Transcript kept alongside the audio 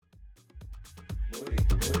I've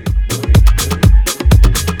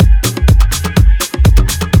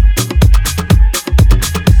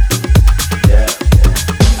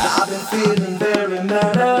been feeling very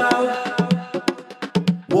mellow,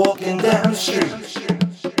 walking down the street.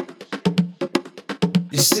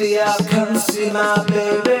 You see, I've come to see my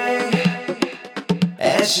baby,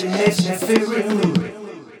 and she makes me feel real moody.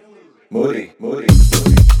 Moody, moody,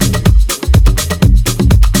 moody.